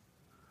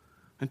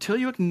 Until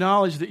you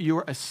acknowledge that you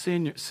are a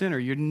sinner,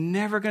 you're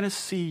never going to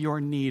see your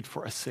need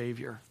for a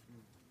Savior.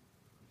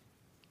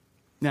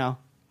 Now,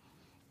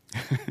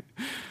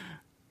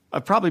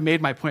 I've probably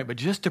made my point, but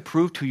just to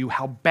prove to you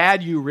how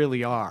bad you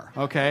really are,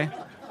 okay?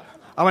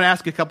 I want to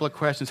ask you a couple of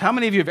questions. How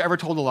many of you have ever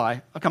told a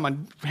lie? Oh, come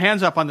on,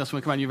 hands up on this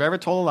one. Come on, you've ever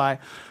told a lie?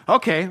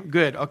 Okay,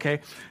 good,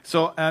 okay.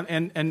 So,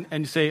 and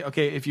you say,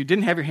 okay, if you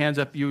didn't have your hands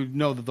up, you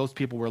know that those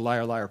people were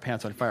liar, liar,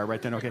 pants on fire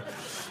right then, okay.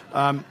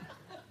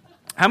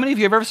 How many of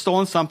you have ever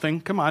stolen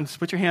something? Come on, just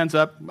put your hands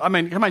up. I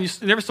mean, come on, you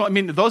never stole. I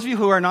mean, those of you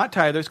who are not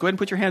tithers, go ahead and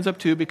put your hands up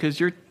too, because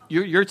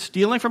you're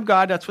stealing from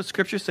God. That's what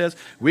Scripture says,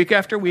 week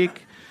after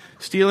week,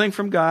 stealing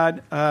from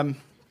God. How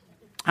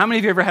many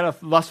of you ever had a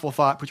lustful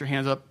thought? Put your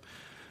hands up.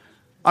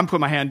 I'm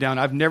putting my hand down.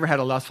 I've never had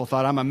a lustful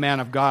thought. I'm a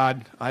man of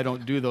God. I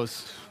don't do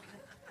those.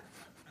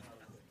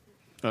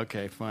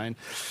 Okay, fine.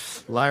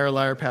 Liar,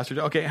 liar, pastor.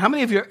 Okay, how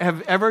many of you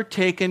have ever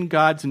taken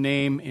God's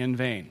name in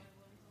vain?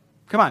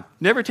 Come on,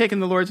 never taken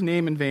the Lord's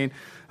name in vain.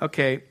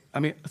 Okay, I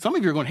mean, some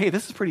of you are going, hey,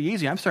 this is pretty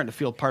easy. I'm starting to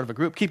feel part of a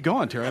group. Keep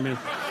going, Terry. I mean,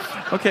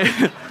 okay.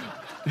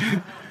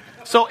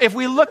 So if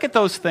we look at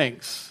those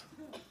things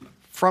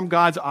from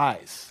God's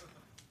eyes,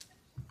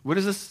 what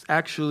does this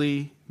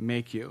actually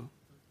make you?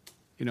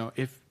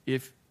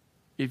 If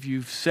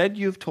you've said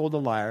you've told a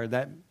lie,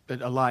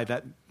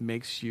 that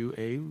makes you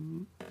a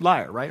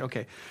liar, right?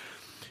 Okay.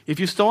 If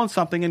you've stolen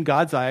something in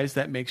God's eyes,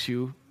 that makes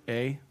you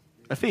a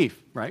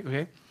thief, right?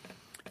 Okay.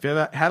 If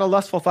you've had a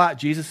lustful thought,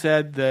 Jesus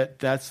said that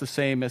that's the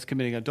same as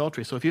committing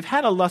adultery. So if you've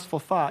had a lustful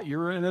thought,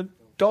 you're an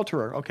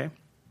adulterer, okay?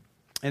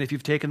 And if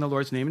you've taken the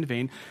Lord's name in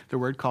vain, the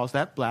word calls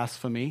that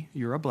blasphemy.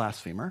 You're a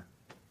blasphemer.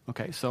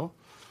 Okay, so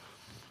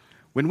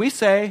when we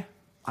say,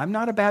 I'm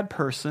not a bad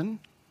person,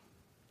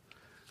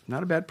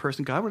 not a bad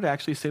person. God would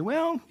actually say,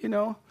 well,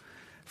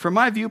 from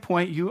my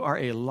viewpoint, you are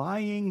a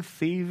lying,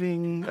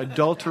 thieving,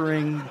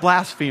 adultering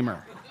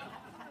blasphemer.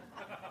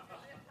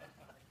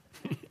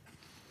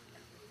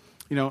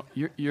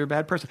 You're a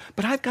bad person.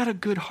 But I've got a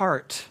good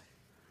heart.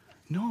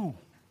 No,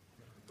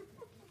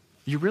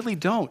 you really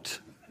don't.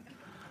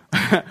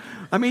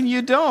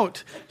 You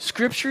don't.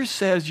 Scripture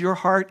says your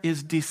heart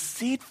is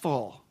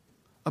deceitful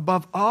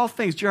above all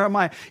things.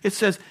 Jeremiah, it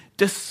says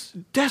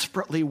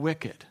desperately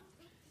wicked.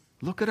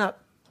 Look it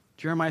up.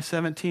 Jeremiah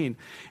 17.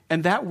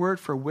 And that word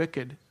for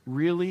wicked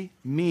really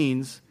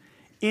means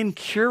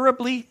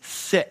incurably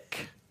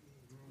sick.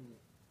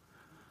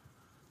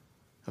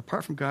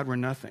 Apart from God, we're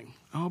nothing.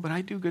 Oh, but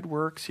I do good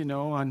works,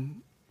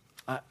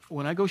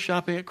 when I go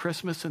shopping at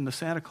Christmas and the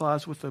Santa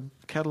Claus with the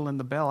kettle and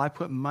the bell, I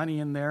put money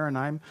in there, and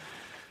I'm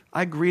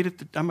a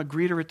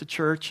greeter at the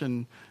church,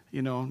 and,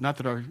 not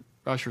that our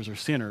ushers are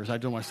sinners. I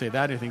don't want to say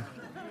that anything.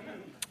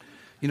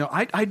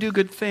 I do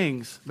good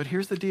things, but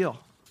here's the deal.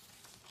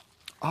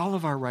 All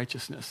of our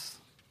righteousness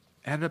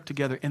added up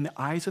together in the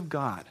eyes of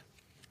God.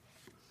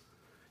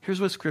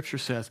 Here's what Scripture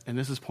says, and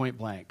this is point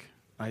blank.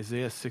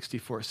 Isaiah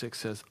 64:6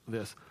 says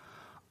this.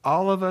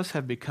 All of us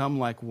have become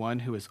like one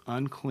who is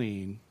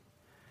unclean,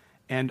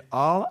 and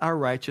all our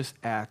righteous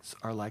acts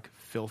are like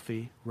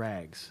filthy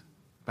rags.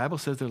 The Bible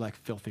says they're like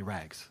filthy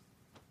rags.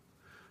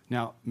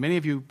 Now, many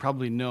of you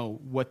probably know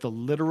what the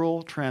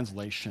literal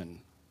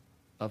translation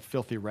of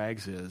filthy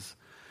rags is.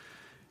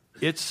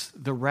 It's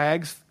the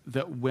rags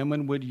that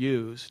women would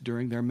use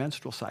during their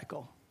menstrual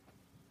cycle.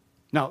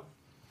 Now,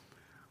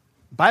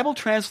 Bible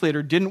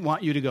translator didn't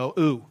want you to go,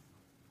 ooh.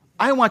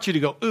 I want you to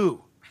go,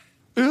 ooh,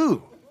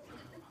 ooh.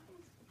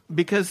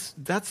 Because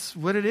that's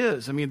what it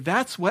is.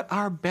 That's what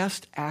our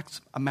best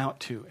acts amount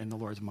to in the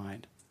Lord's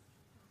mind.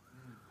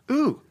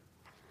 Ooh.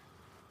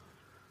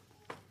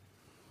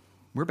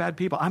 We're bad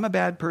people. I'm a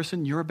bad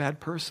person. You're a bad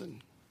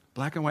person.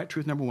 Black and white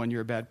truth number 1,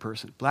 you're a bad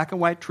person. Black and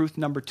white truth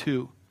number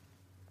 2,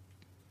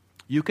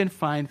 you can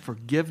find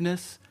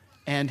forgiveness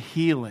and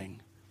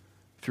healing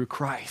through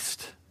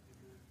Christ.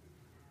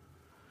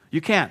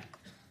 You can.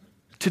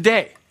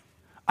 Today,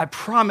 I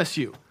promise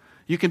you,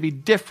 you can be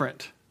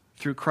different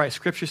through Christ.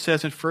 Scripture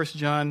says in 1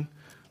 John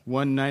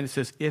 1:9, it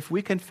says, if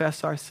we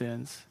confess our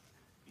sins,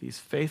 he's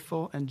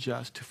faithful and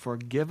just to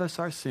forgive us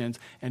our sins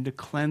and to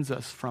cleanse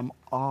us from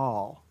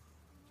all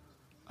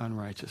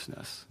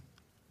unrighteousness.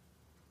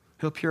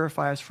 He'll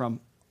purify us from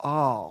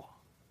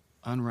all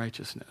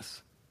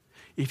unrighteousness.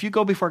 If you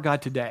go before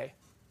God today,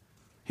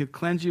 he'll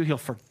cleanse you, he'll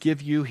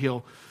forgive you,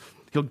 he'll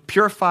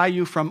purify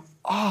you from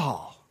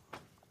all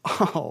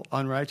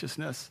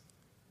unrighteousness.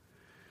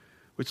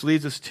 Which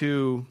leads us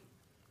to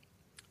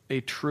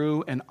a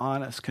true and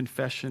honest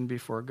confession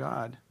before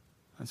God.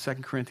 And 2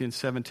 Corinthians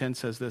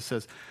 7:10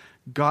 says,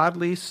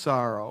 godly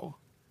sorrow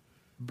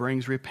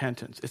brings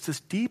repentance. It's this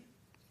deep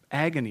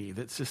agony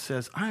that just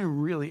says, I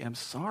really am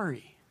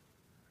sorry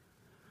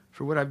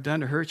for what I've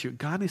done to hurt you.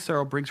 Godly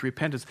sorrow brings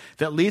repentance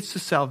that leads to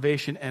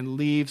salvation and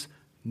leaves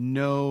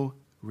no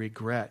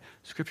regret.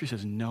 Scripture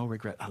says no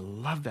regret. I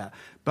love that.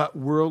 But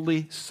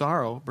worldly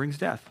sorrow brings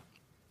death.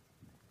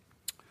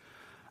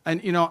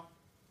 And,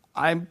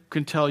 I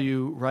can tell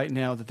you right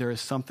now that there is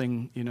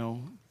something,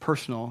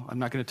 personal. I'm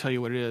not going to tell you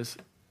what it is.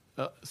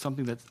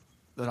 Something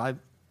that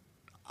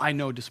I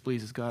know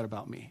displeases God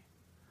about me.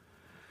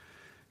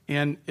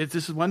 And this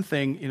is one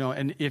thing,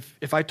 and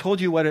if I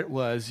told you what it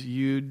was,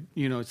 you'd,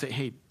 say,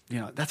 hey,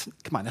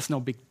 that's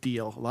no big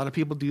deal. A lot of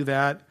people do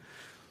that,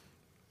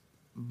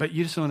 but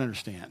you just don't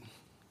understand.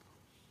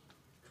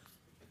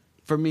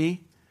 For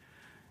me,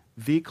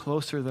 the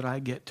closer that I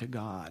get to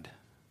God,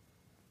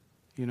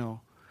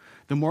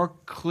 the more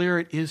clear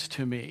it is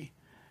to me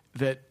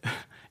that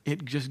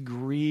it just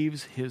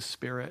grieves his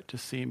spirit to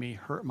see me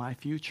hurt my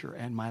future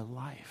and my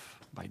life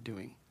by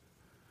doing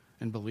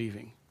and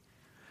believing.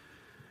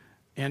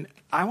 And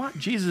I want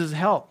Jesus'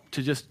 help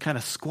to just kind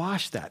of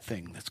squash that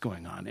thing that's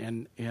going on.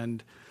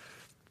 And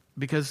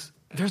because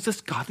there's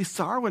this godly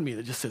sorrow in me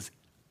that just says,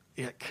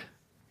 ick.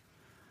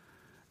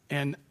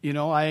 And,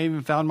 I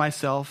even found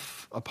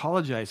myself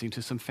apologizing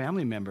to some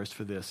family members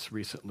for this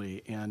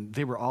recently, and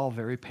they were all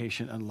very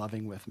patient and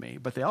loving with me.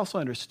 But they also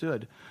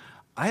understood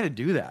I had to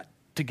do that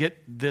to get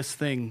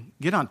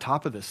on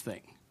top of this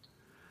thing.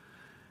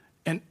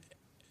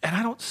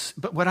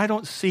 But what I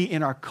don't see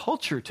in our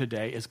culture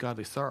today is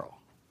godly sorrow.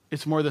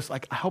 It's more this, I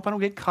hope I don't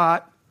get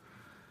caught.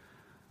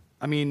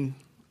 I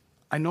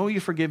know you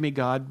forgive me,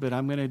 God, but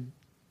I'm going to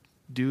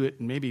do it,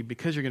 and maybe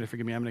because you're going to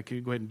forgive me, I'm going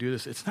to go ahead and do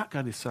this. It's not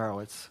godly sorrow.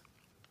 It's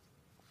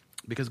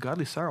because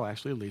godly sorrow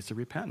actually leads to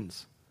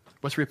repentance.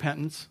 What's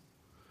repentance?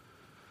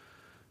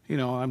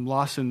 I'm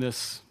lost in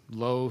this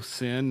low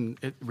sin.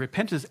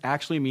 Repentance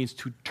actually means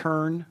to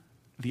turn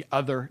the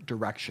other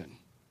direction.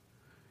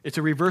 It's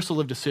a reversal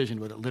of decision,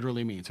 what it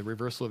literally means, a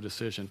reversal of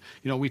decision.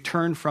 We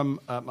turn from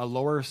a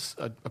lower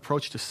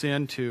approach to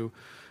sin to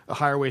a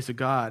higher ways of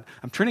God.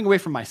 I'm turning away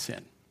from my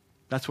sin.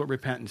 That's what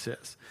repentance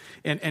is.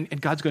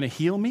 And God's going to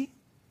heal me.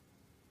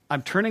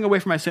 I'm turning away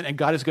from my sin, and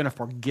God is going to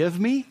forgive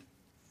me.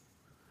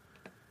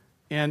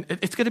 And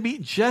it's going to be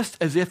just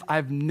as if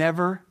I've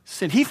never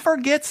sinned. He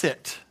forgets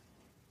it.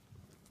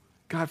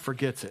 God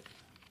forgets it.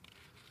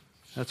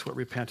 That's what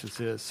repentance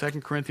is.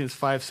 2 Corinthians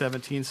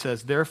 5:17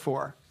 says,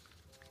 therefore,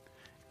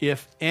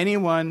 if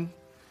anyone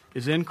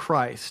is in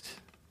Christ,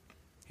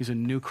 he's a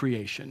new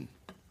creation.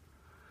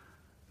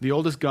 The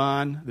old is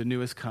gone, the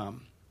new has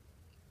come.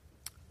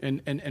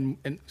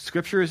 And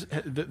Scripture is,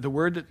 the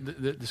word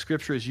that the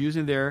Scripture is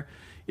using there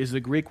is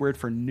the Greek word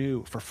for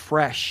new, for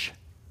fresh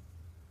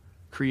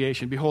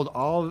creation. Behold,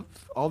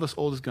 all this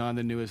old is gone,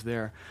 the new is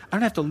there. I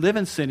don't have to live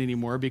in sin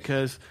anymore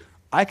because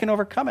I can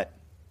overcome it.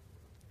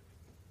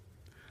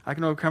 I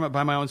can overcome it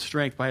by my own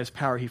strength, by his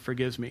power. He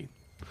forgives me.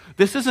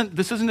 This isn't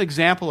an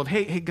example of,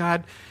 hey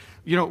God,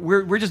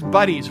 we're just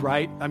buddies,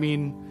 right? I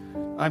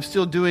mean, I'm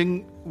still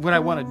doing what I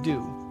want to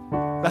do.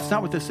 That's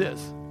not what this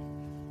is.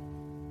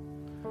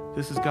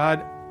 This is,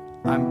 God,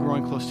 I'm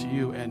growing close to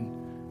you,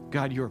 and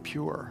God, you're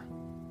pure,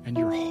 and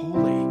you're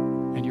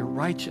holy, and you're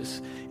righteous,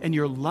 and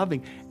you're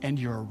loving, and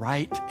you're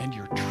right, and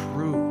you're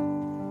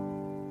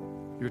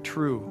true. You're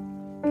true.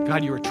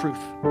 God, you are truth.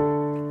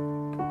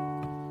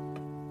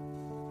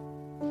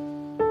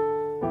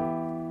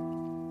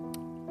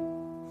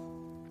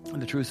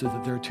 And the truth is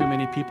that there are too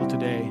many people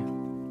today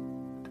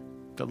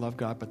that love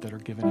God, but that are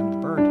giving him the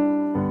bird.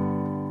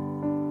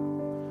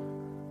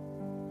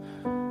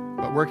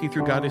 But working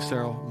through godly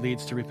sorrow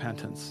leads to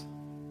repentance.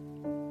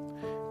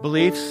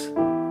 Beliefs,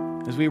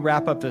 as we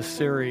wrap up this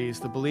series,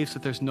 the beliefs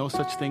that there's no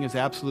such thing as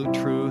absolute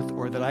truth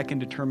or that I can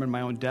determine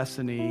my own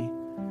destiny,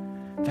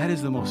 that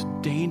is the most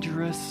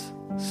dangerous,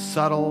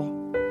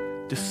 subtle,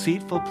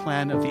 deceitful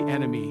plan of the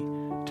enemy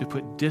to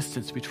put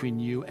distance between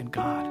you and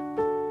God.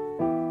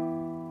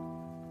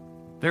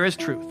 There is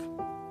truth.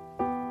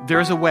 There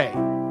is a way,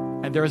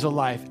 and there is a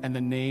life, and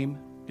the name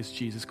is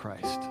Jesus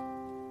Christ.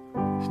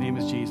 His name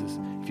is Jesus.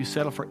 If you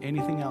settle for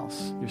anything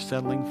else, you're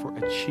settling for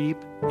a cheap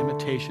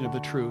imitation of the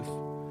truth.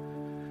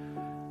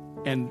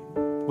 And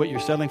what you're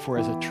settling for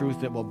is a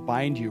truth that will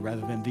bind you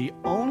rather than the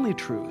only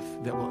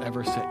truth that will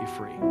ever set you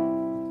free.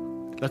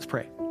 Let's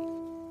pray.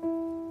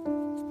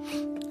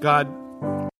 God,